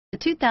The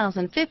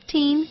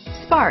 2015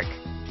 Spark.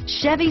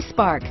 Chevy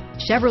Spark,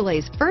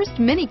 Chevrolet's first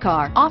mini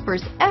car,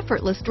 offers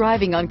effortless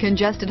driving on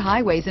congested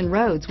highways and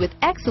roads with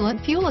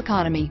excellent fuel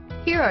economy.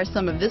 Here are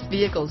some of this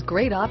vehicle's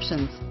great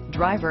options: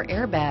 driver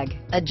airbag,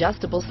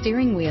 adjustable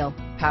steering wheel,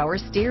 power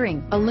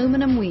steering,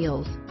 aluminum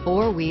wheels,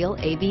 four-wheel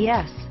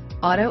ABS,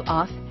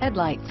 auto-off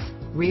headlights,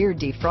 rear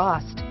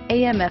defrost,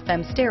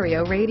 AM/FM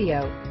stereo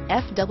radio,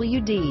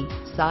 FWD,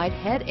 side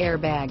head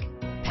airbag,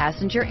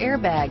 passenger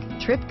airbag,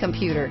 trip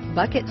computer,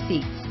 bucket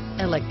seats,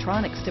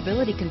 electronic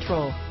stability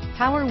control,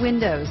 power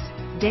windows,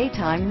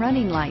 daytime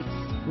running lights,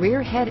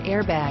 rear head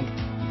airbag,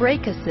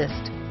 brake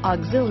assist,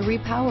 auxiliary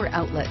power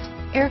outlet,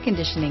 air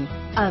conditioning.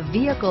 A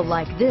vehicle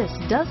like this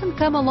doesn't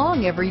come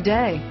along every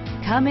day.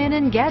 Come in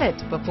and get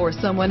it before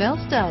someone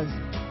else does.